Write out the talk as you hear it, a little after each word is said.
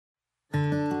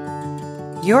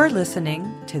You're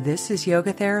listening to This is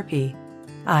Yoga Therapy.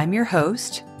 I'm your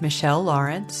host, Michelle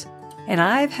Lawrence, and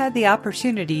I've had the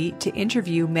opportunity to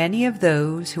interview many of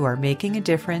those who are making a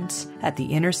difference at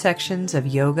the intersections of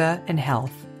yoga and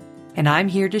health. And I'm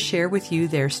here to share with you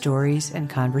their stories and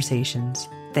conversations.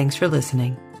 Thanks for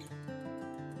listening.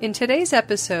 In today's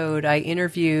episode, I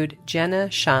interviewed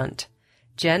Jenna Shant.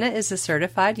 Jenna is a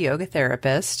certified yoga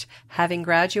therapist, having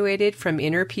graduated from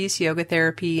Inner Peace Yoga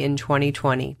Therapy in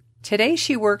 2020. Today,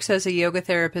 she works as a yoga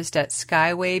therapist at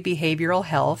Skyway Behavioral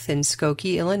Health in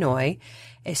Skokie, Illinois,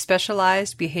 a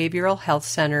specialized behavioral health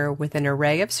center with an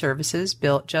array of services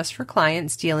built just for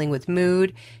clients dealing with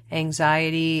mood,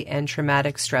 anxiety, and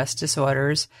traumatic stress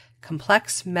disorders,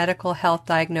 complex medical health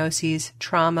diagnoses,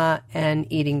 trauma,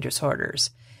 and eating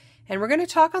disorders. And we're going to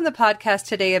talk on the podcast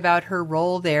today about her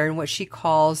role there and what she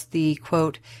calls the,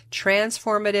 quote,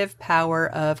 transformative power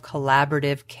of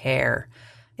collaborative care.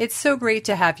 It's so great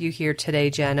to have you here today,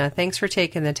 Jenna. Thanks for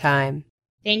taking the time.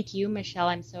 Thank you, Michelle.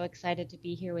 I'm so excited to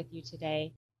be here with you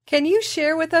today. Can you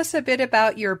share with us a bit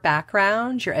about your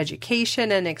background, your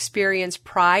education and experience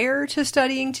prior to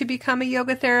studying to become a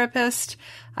yoga therapist?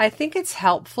 I think it's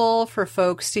helpful for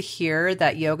folks to hear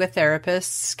that yoga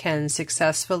therapists can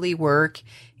successfully work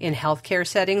in healthcare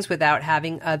settings without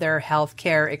having other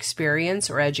healthcare experience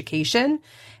or education.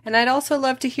 And I'd also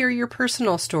love to hear your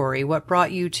personal story. What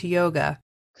brought you to yoga?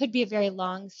 Could be a very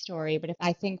long story, but if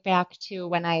I think back to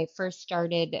when I first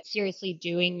started seriously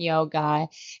doing yoga,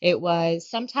 it was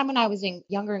sometime when I was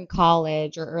younger in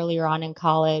college or earlier on in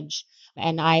college.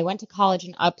 And I went to college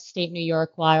in upstate New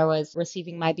York while I was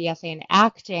receiving my BFA in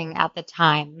acting at the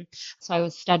time. So I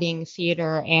was studying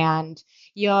theater, and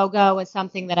yoga was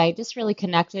something that I just really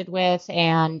connected with.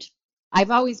 And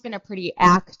I've always been a pretty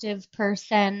active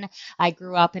person. I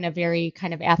grew up in a very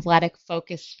kind of athletic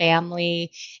focused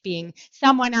family, being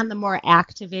someone on the more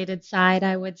activated side,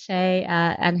 I would say,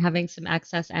 and having some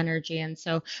excess energy. And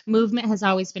so movement has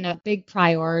always been a big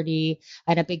priority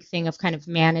and a big thing of kind of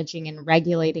managing and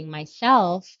regulating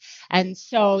myself. And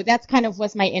so that's kind of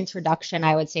was my introduction,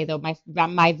 I would say, though.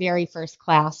 My very first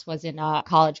class was in a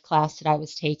college class that I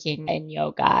was taking in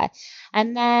yoga.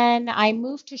 And then I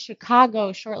moved to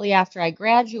Chicago shortly after I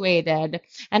graduated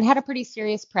and had a pretty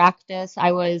serious practice.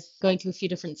 I was going to a few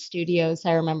different studios,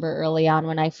 I remember early on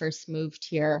when I first moved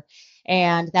here.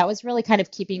 And that was really kind of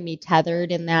keeping me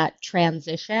tethered in that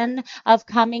transition of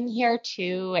coming here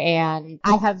too. And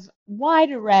I have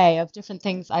wide array of different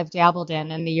things I've dabbled in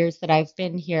the years that I've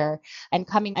been here, and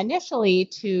coming initially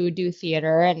to do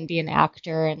theater and be an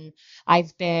actor. And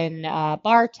I've been a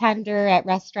bartender at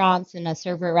restaurants and a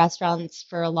server at restaurants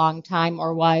for a long time,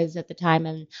 or was at the time.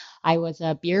 And I was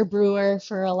a beer brewer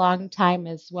for a long time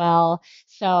as well.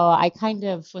 So I kind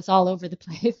of was all over the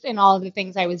place in all of the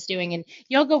things I was doing. And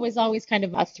yoga was always kind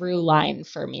of a through line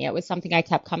for me. It was something I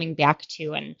kept coming back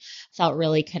to and felt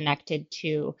really connected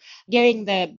to. Getting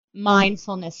the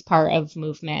mindfulness part of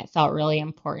movement felt really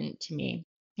important to me.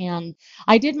 And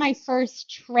I did my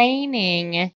first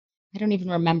training. I don't even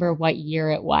remember what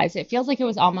year it was. It feels like it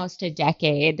was almost a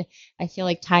decade. I feel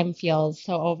like time feels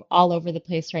so all over the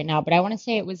place right now, but I want to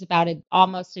say it was about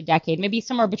almost a decade, maybe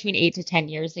somewhere between 8 to 10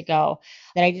 years ago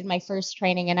that I did my first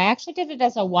training. And I actually did it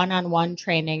as a one-on-one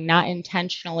training, not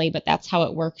intentionally, but that's how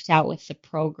it worked out with the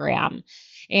program.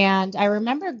 And I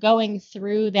remember going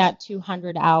through that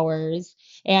 200 hours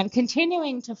and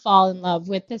continuing to fall in love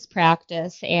with this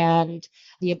practice and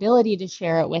the ability to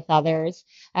share it with others.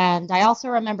 And I also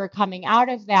remember coming out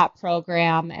of that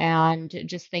program and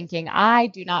just thinking, I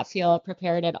do not feel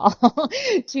prepared at all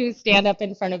to stand up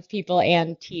in front of people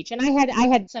and teach. And I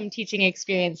had some teaching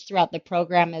experience throughout the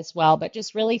program as well, but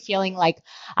just really feeling like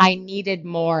I needed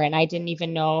more, and I didn't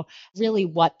even know really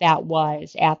what that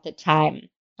was at the time.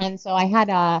 And so I had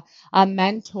a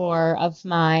mentor of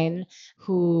mine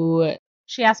who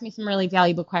she asked me some really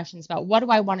valuable questions about what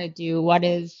do I want to do? What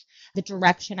is the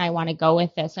direction I want to go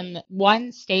with this? And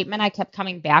one statement I kept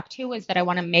coming back to was that I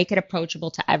want to make it approachable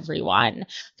to everyone.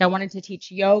 So I wanted to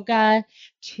teach yoga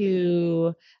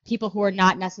to people who are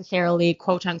not necessarily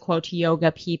quote unquote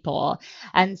yoga people.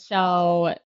 And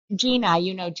so Gina,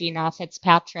 you know Gina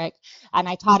Fitzpatrick, and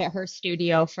I taught at her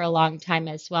studio for a long time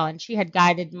as well. And she had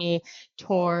guided me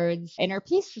towards Inner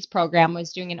Peace's program,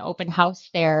 was doing an open house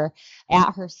there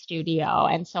at her studio.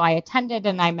 And so I attended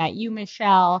and I met you,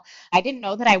 Michelle. I didn't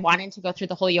know that I wanted to go through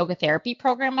the whole yoga therapy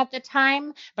program at the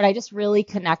time, but I just really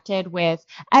connected with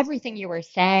everything you were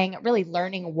saying, really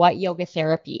learning what yoga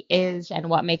therapy is and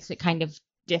what makes it kind of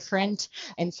different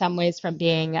in some ways from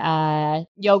being a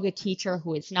yoga teacher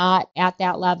who is not at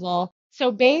that level.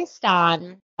 So based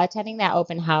on attending that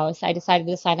open house, I decided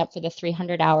to sign up for the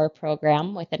 300-hour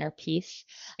program with Inner Peace.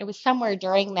 It was somewhere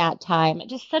during that time,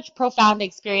 just such profound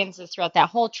experiences throughout that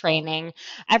whole training.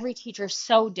 Every teacher's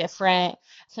so different,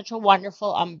 such a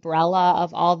wonderful umbrella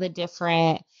of all the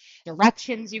different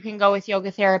directions you can go with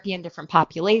yoga therapy and different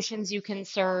populations you can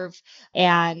serve.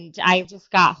 And I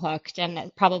just got hooked.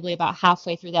 And probably about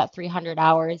halfway through that 300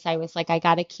 hours, I was like, I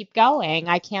got to keep going.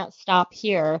 I can't stop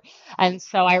here. And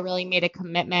so I really made a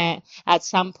commitment at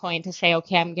some point to say,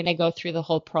 okay, I'm going to go through the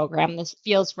whole program. This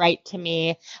feels right to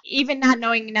me, even not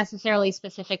knowing necessarily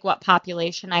specific what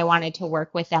population I wanted to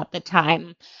work with at the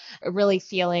time, really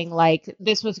feeling like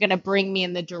this was going to bring me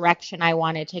in the direction I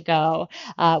wanted to go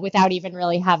without even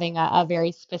really having a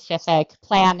very specific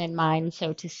plan in mind,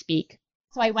 so to speak.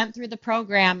 So I went through the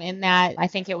program in that I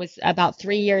think it was about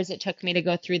 3 years it took me to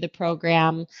go through the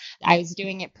program. I was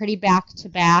doing it pretty back to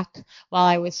back while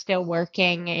I was still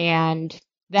working, and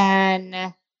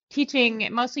then teaching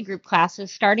mostly group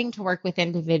classes, starting to work with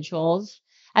individuals.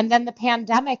 And then the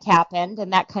pandemic happened,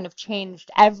 and that kind of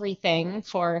changed everything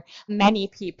for many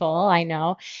people, I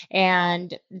know.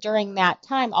 And during that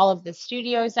time, all of the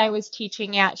studios I was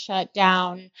teaching at shut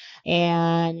down,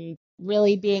 and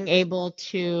really being able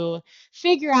to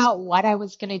figure out what I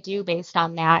was going to do based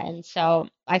on that. And so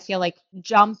I feel like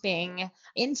jumping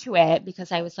into it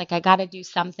because I was like, I got to do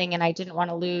something and I didn't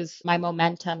want to lose my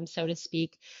momentum, so to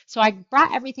speak. So I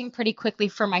brought everything pretty quickly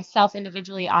for myself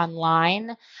individually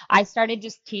online. I started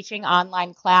just teaching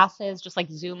online classes, just like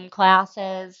Zoom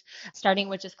classes, starting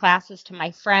with just classes to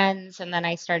my friends. And then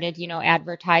I started,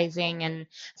 advertising and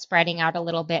spreading out a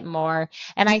little bit more.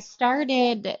 And I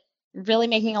started really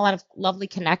making a lot of lovely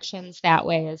connections that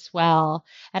way as well.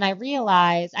 And I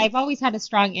realized I've always had a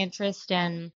strong interest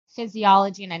in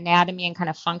physiology and anatomy and kind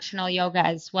of functional yoga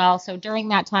as well. So during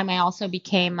that time, I also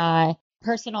became a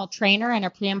personal trainer and a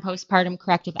pre and postpartum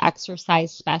corrective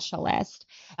exercise specialist.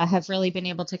 I have really been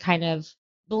able to kind of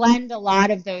blend a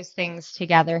lot of those things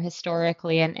together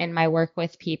historically in my work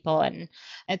with people. And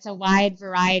it's a wide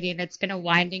variety, and it's been a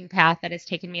winding path that has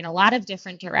taken me in a lot of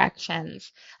different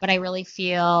directions. But I really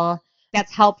feel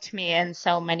that's helped me in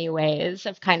so many ways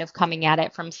of kind of coming at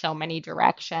it from so many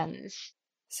directions.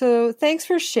 So thanks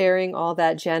for sharing all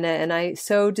that, Jenna. And I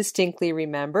so distinctly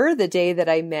remember the day that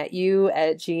I met you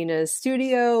at Gina's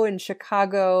studio in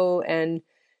Chicago. And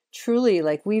truly,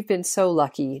 like, we've been so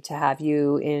lucky to have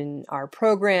you in our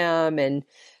program and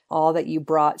all that you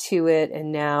brought to it.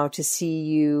 And now to see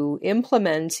you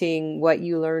implementing what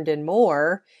you learned and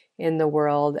more in the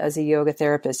world as a yoga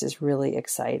therapist is really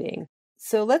exciting.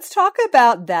 So let's talk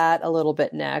about that a little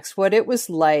bit next, what it was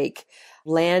like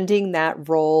landing that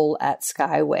role at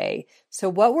Skyway. So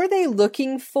what were they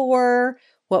looking for?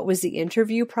 What was the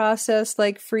interview process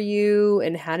like for you?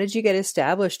 And how did you get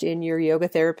established in your yoga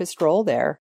therapist role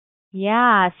there?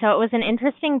 Yeah, so it was an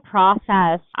interesting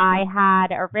process. I had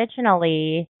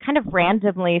originally kind of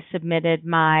randomly submitted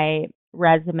my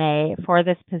resume for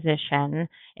this position.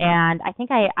 And I think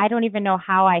I don't even know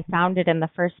how I found it in the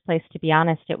first place, to be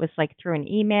honest. It was like through an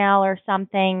email or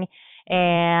something.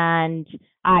 And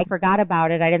I forgot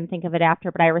about it. I didn't think of it after,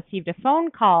 but I received a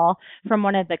phone call from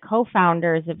one of the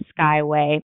co-founders of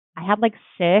Skyway. I had like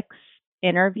 6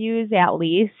 interviews at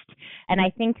least. And I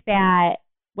think that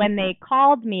when they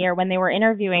called me or when they were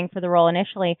interviewing for the role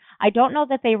initially, I don't know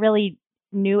that they really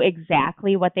knew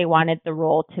exactly what they wanted the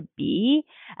role to be.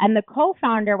 And the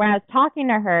co-founder, when I was talking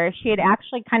to her, she had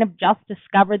actually kind of just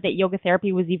discovered that yoga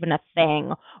therapy was even a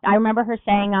thing. I remember her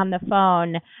saying on the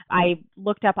phone, I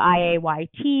looked up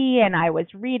IAYT and I was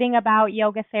reading about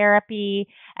yoga therapy.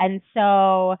 And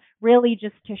so really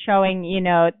just to showing,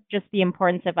 just the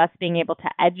importance of us being able to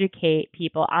educate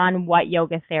people on what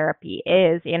yoga therapy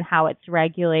is and how it's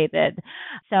regulated.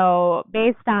 So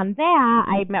based on that,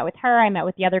 I met with her, I met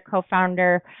with the other co-founder.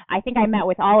 I think I met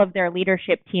with all of their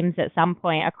leadership teams at some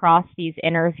point across these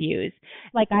interviews.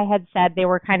 Like I had said, they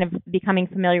were kind of becoming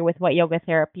familiar with what yoga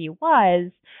therapy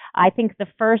was. I think the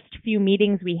first few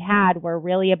meetings we had were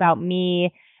really about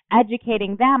me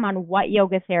educating them on what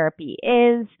yoga therapy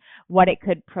is, what it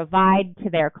could provide to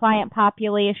their client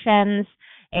populations,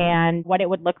 and what it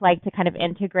would look like to kind of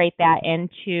integrate that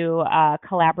into a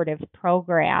collaborative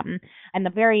program. And the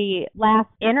very last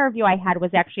interview I had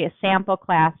was actually a sample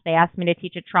class. They asked me to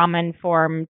teach a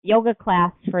trauma-informed yoga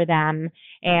class for them.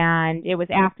 And it was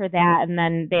after that, and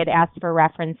then they had asked for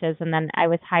references, and then I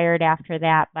was hired after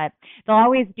that. But they'll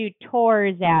always do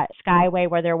tours at Skyway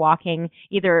where they're walking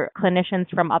either clinicians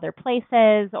from other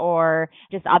places or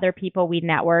just other people we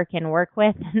network and work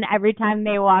with. And every time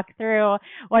they walk through,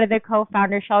 one of the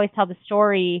co-founders Michelle always tell the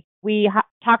story. We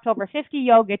talked to over 50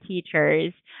 yoga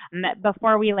teachers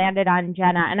before we landed on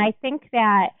Jenna. And I think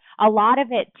that a lot of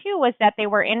it too was that they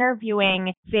were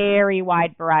interviewing very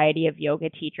wide variety of yoga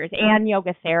teachers and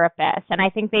yoga therapists. And I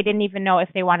think they didn't even know if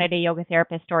they wanted a yoga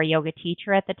therapist or a yoga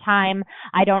teacher at the time.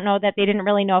 I don't know that they didn't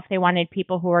really know if they wanted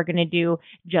people who are going to do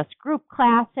just group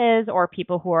classes or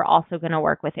people who are also going to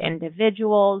work with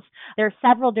individuals. There's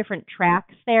several different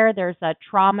tracks there. There's a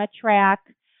trauma track,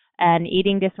 an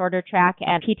eating disorder track,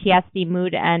 and PTSD,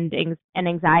 mood, and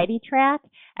anxiety track.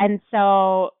 And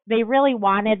so they really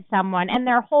wanted someone, and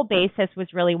their whole basis was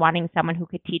really wanting someone who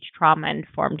could teach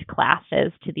trauma-informed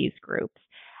classes to these groups.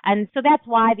 And so that's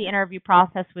why the interview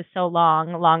process was so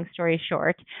long story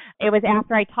short. It was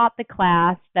after I taught the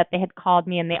class that they had called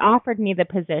me and they offered me the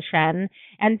position.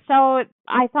 And so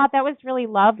I thought that was really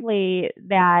lovely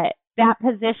that that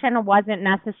position wasn't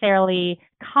necessarily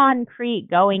concrete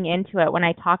going into it when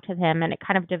I talked to him, and it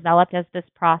kind of developed as this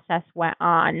process went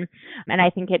on. And I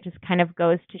think it just kind of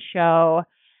goes to show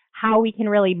how we can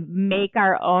really make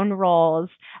our own roles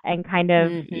and kind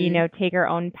of, take our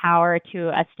own power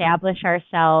to establish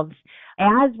ourselves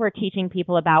as we're teaching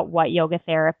people about what yoga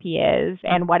therapy is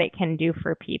and what it can do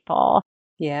for people.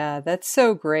 Yeah, that's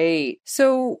so great.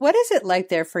 So what is it like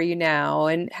there for you now?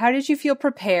 And how did you feel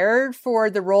prepared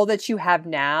for the role that you have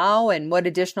now? And what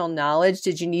additional knowledge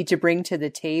did you need to bring to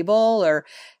the table? Or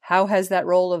how has that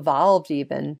role evolved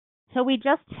even? So we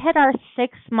just hit our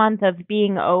 6th month of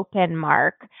being open,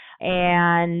 Mark,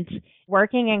 and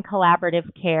working in collaborative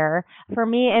care. For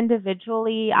me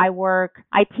individually,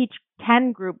 I teach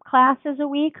 10 group classes a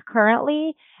week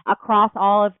currently across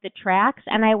all of the tracks,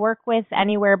 and I work with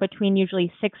anywhere between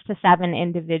usually 6 to 7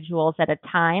 individuals at a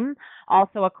time,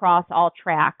 also across all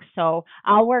tracks. So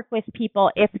I'll work with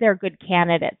people if they're good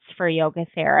candidates for yoga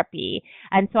therapy.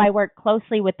 And so I work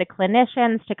closely with the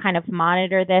clinicians to kind of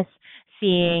monitor this,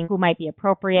 seeing who might be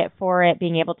appropriate for it,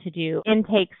 being able to do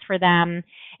intakes for them,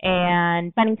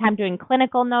 and spending time doing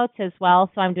clinical notes as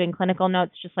well. So I'm doing clinical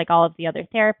notes just like all of the other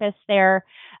therapists there.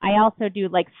 I also do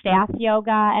like staff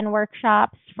yoga and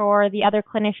workshops for the other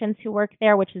clinicians who work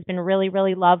there, which has been really,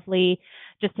 really lovely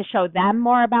just to show them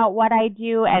more about what I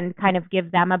do and kind of give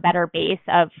them a better base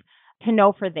to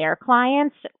know for their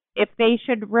clients if they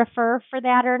should refer for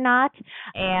that or not.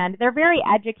 And they're very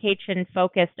education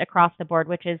focused across the board,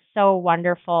 which is so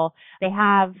wonderful.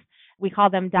 We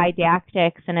call them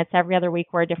didactics, and it's every other week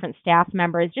where a different staff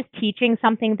member is just teaching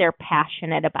something they're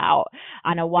passionate about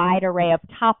on a wide array of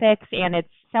topics. And it's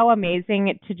so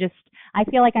amazing I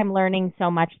feel like I'm learning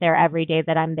so much there every day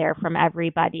that I'm there from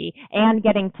everybody and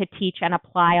getting to teach and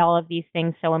apply all of these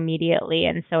things so immediately.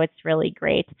 And so it's really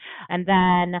great. And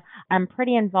then I'm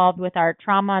pretty involved with our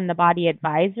Trauma in the Body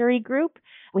Advisory Group.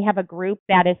 We have a group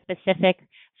that is specific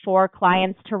for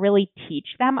clients to really teach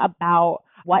them about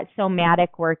what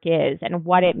somatic work is and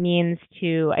what it means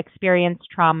to experience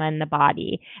trauma in the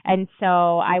body. And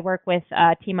so I work with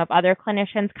a team of other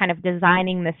clinicians kind of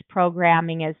designing this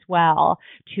programming as well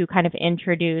to kind of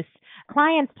introduce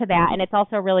clients to that. And it's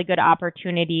also a really good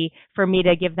opportunity for me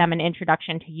to give them an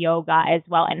introduction to yoga as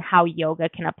well and how yoga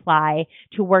can apply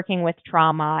to working with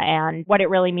trauma and what it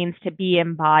really means to be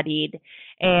embodied.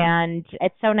 And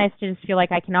it's so nice to just feel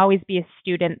like I can always be a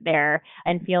student there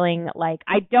and feeling like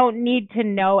I don't need to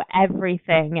know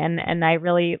everything. And I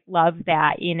really love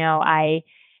that. I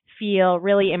feel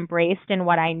really embraced in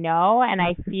what I know, and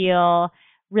I feel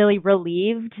really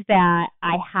relieved that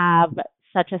I have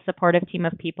such a supportive team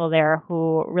of people there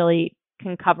who really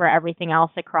can cover everything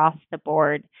else across the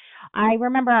board. I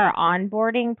remember our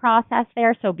onboarding process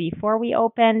there. So before we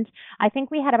opened, I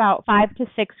think we had about 5 to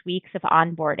 6 weeks of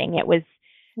onboarding. It was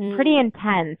pretty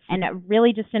intense and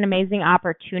really just an amazing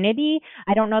opportunity.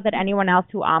 I don't know that anyone else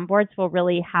who onboards will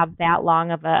really have that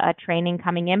long of a training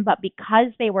coming in, but because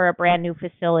they were a brand new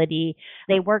facility,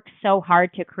 they worked so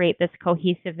hard to create this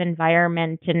cohesive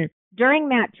environment. And during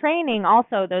that training,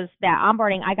 also that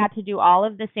onboarding, I got to do all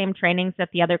of the same trainings that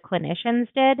the other clinicians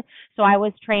did. So I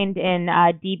was trained in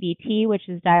DBT, which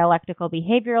is dialectical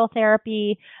behavioral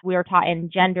therapy. We were taught in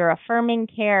gender affirming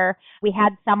care. We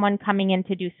had someone coming in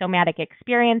to do somatic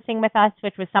experiencing with us,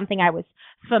 which was something I was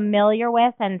familiar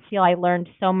with and feel I learned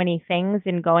so many things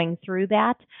in going through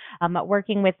that.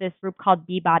 Working with this group called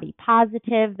Be Body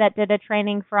Positive that did a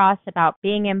training for us about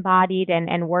being embodied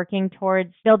and working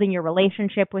towards building your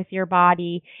relationship with your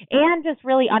body and just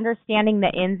really understanding the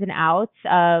ins and outs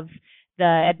of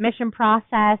the admission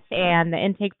process and the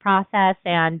intake process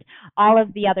and all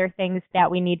of the other things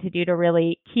that we need to do to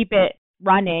really keep it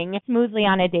running smoothly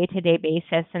on a day-to-day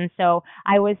basis. And so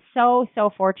I was so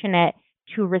fortunate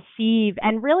to receive.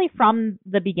 And really from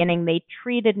the beginning, they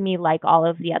treated me like all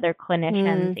of the other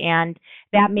clinicians. And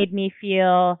that made me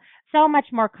feel so much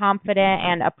more confident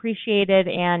and appreciated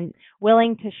and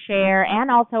willing to share and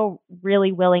also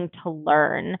really willing to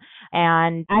learn.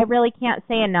 And I really can't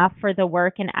say enough for the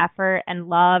work and effort and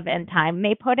love and time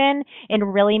they put in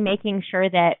really making sure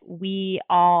that we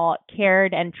all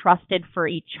cared and trusted for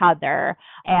each other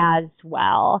as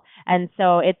well. And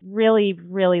so it's really,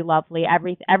 really lovely,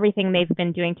 everything they've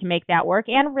been doing to make that work,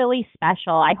 and really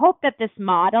special. I hope that this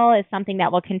model is something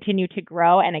that will continue to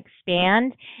grow and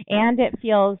expand, and it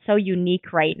feels so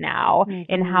unique right now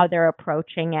in how they're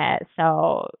approaching it.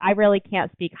 So I really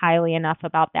can't speak highly enough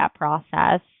about that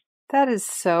process. That is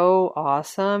so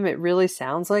awesome. It really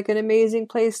sounds like an amazing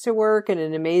place to work and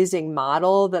an amazing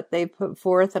model that they put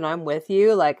forth. And I'm with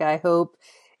you. Like, I hope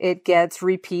it gets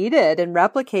repeated and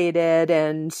replicated,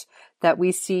 and that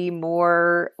we see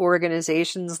more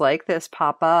organizations like this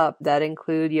pop up that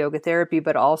include yoga therapy,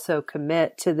 but also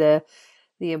commit to the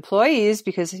employees,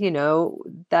 because, you know,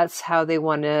 that's how they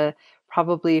want to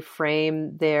probably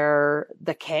frame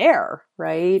the care,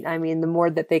 right? I mean, the more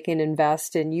that they can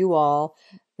invest in you all,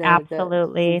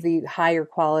 absolutely, the higher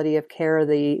quality of care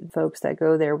the folks that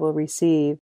go there will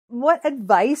receive. What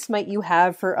advice might you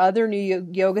have for other new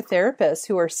yoga therapists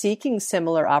who are seeking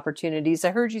similar opportunities?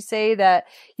 I heard you say that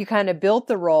you kind of built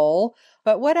the role,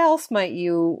 but what else might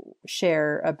you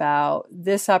share about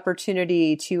this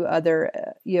opportunity to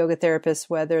other yoga therapists,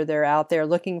 whether they're out there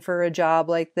looking for a job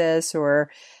like this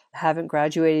or haven't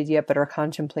graduated yet but are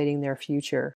contemplating their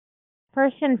future?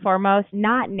 First and foremost,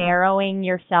 not narrowing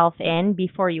yourself in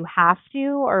before you have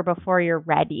to or before you're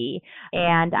ready.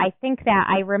 And I think that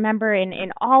I remember in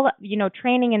all,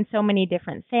 training in so many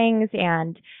different things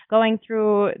and going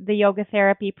through the yoga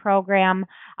therapy program,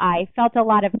 I felt a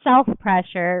lot of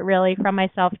self-pressure really from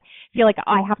myself. Feel like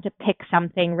I have to pick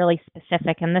something really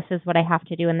specific, and this is what I have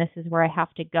to do, and this is where I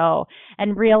have to go.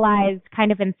 And realize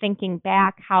kind of in thinking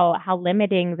back how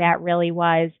limiting that really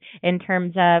was in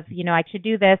terms of, I should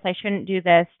do this, I shouldn't do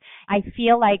this. I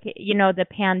feel like, the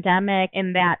pandemic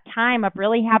in that time of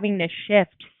really having to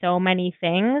shift so many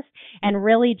things and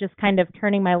really just kind of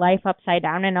turning my life upside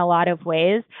down in a lot of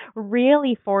ways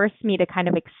really forced me to kind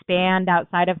of expand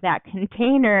outside of that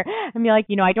container and be like,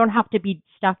 I don't have to be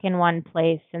stuck in one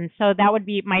place. And so that would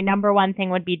be my number one thing,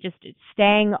 would be just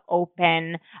staying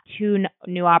open to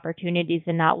new opportunities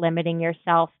and not limiting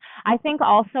yourself. I think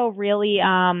also really,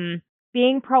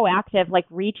 being proactive, like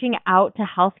reaching out to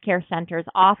healthcare centers,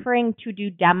 offering to do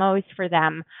demos for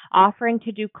them, offering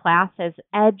to do classes,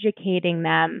 educating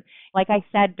them. Like I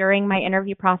said, during my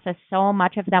interview process, so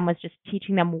much of them was just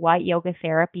teaching them what yoga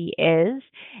therapy is.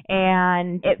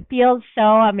 And it feels so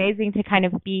amazing to kind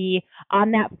of be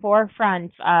on that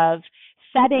forefront of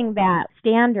setting that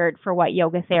standard for what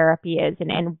yoga therapy is.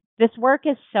 And this work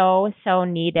is so, so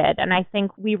needed. And I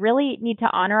think we really need to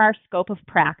honor our scope of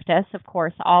practice, of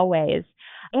course, always.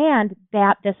 And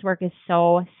that this work is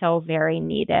so, so very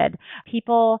needed.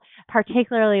 People,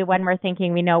 particularly when we're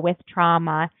thinking, with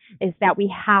trauma, is that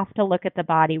we have to look at the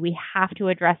body. We have to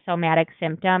address somatic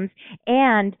symptoms,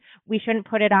 and we shouldn't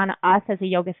put it on us as a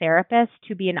yoga therapist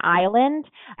to be an island.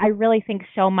 I really think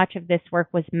so much of this work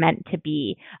was meant to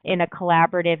be in a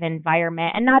collaborative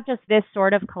environment, and not just this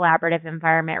sort of collaborative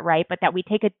environment, right? But that we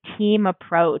take a team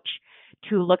approach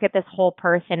to look at this whole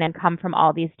person and come from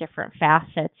all these different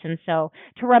facets. And so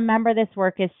to remember this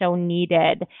work is so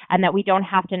needed, and that we don't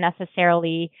have to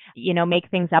necessarily,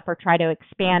 make things up or try to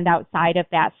expand outside of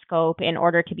that scope in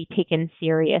order to be taken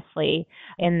seriously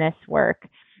in this work.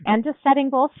 And just setting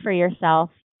goals for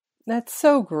yourself. That's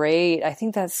so great. I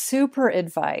think that's super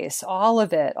advice, all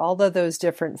of it, all of those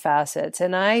different facets.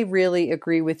 And I really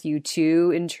agree with you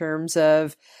too, in terms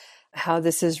of how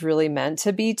this is really meant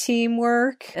to be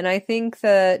teamwork. And I think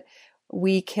that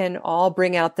we can all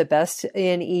bring out the best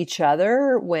in each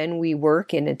other when we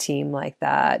work in a team like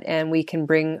that. And we can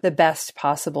bring the best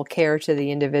possible care to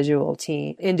the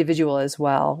individual as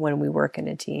well when we work in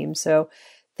a team. So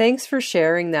thanks for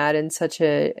sharing that in such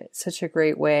a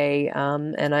great way.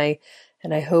 And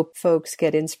I hope folks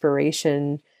get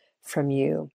inspiration from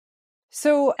you.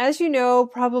 So as you know,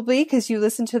 probably because you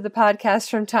listen to the podcast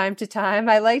from time to time,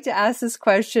 I like to ask this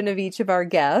question of each of our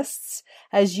guests.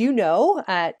 As you know,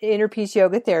 at Inner Peace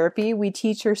Yoga Therapy, we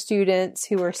teach our students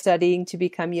who are studying to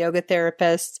become yoga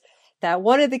therapists that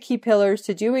one of the key pillars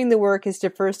to doing the work is to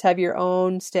first have your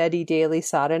own steady daily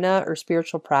sadhana or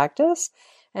spiritual practice.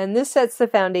 And this sets the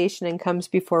foundation and comes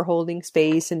before holding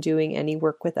space and doing any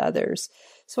work with others.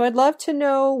 So I'd love to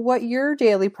know what your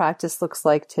daily practice looks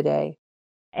like today.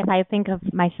 if I think of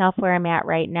myself where I'm at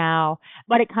right now,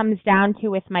 what it comes down to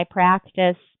with my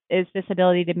practice is this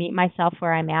ability to meet myself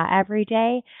where I'm at every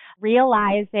day,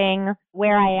 realizing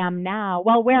where I am now,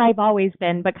 well, where I've always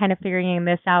been, but kind of figuring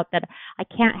this out that I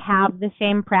can't have the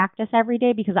same practice every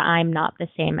day because I'm not the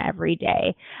same every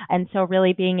day. And so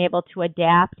really being able to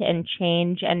adapt and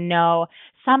change and know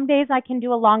some days I can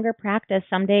do a longer practice.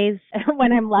 Some days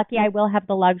when I'm lucky, I will have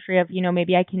the luxury of,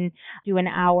 maybe I can do an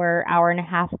hour, hour and a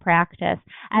half practice.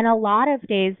 And a lot of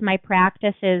days my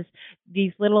practice is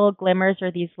these little glimmers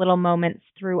or these little moments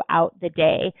throughout the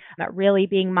day, really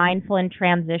being mindful in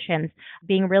transitions,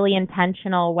 being really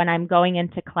intentional when I'm going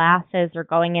into classes or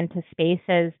going into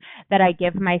spaces that I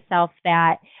give myself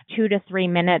that 2 to 3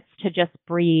 minutes to just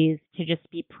breathe, to just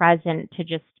be present, to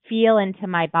just feel into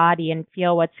my body and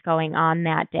feel what's going on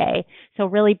that day. So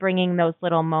really bringing those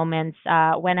little moments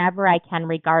whenever I can,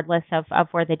 regardless of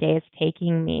where the day is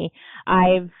taking me.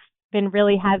 I've been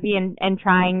really heavy in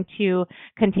trying to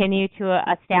continue to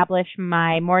establish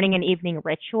my morning and evening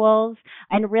rituals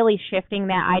and really shifting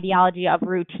that ideology of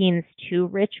routines to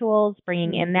rituals,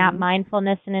 bringing in that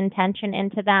mindfulness and intention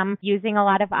into them, using a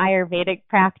lot of Ayurvedic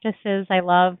practices. I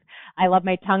love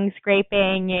my tongue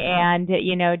scraping and,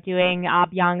 doing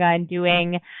Abhyanga and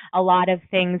doing a lot of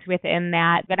things within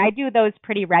that. But I do those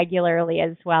pretty regularly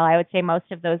as well. I would say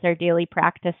most of those are daily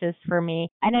practices for me.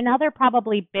 And another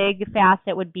probably big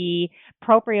facet would be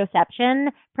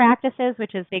proprioception practices,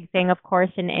 which is a big thing, of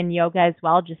course, in yoga as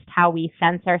well, just how we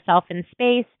sense ourselves in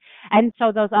space. And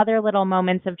so those other little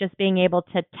moments of just being able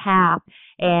to tap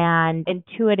and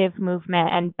intuitive movement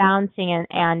and bouncing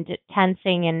and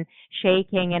tensing and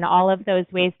shaking and all of those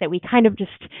ways that we kind of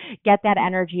just get that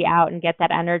energy out and get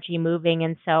that energy moving.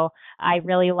 And so I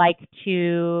really like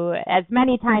to, as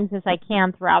many times as I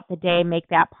can throughout the day, make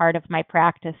that part of my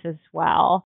practice as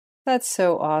well. That's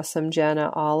so awesome,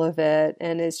 Jenna, all of it.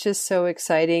 And it's just so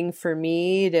exciting for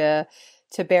me to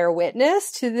bear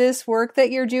witness to this work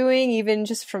that you're doing, even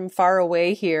just from far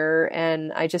away here.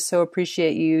 And I just so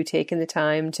appreciate you taking the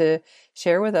time to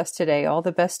share with us today. All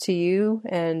the best to you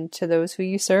and to those who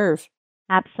you serve.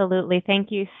 Absolutely. Thank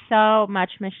you so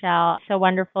much, Michelle. So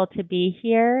wonderful to be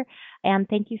here. And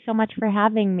thank you so much for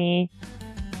having me.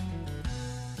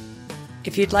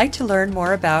 If you'd like to learn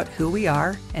more about who we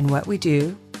are and what we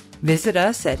do, visit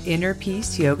us at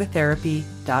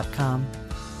innerpeaceyogatherapy.com.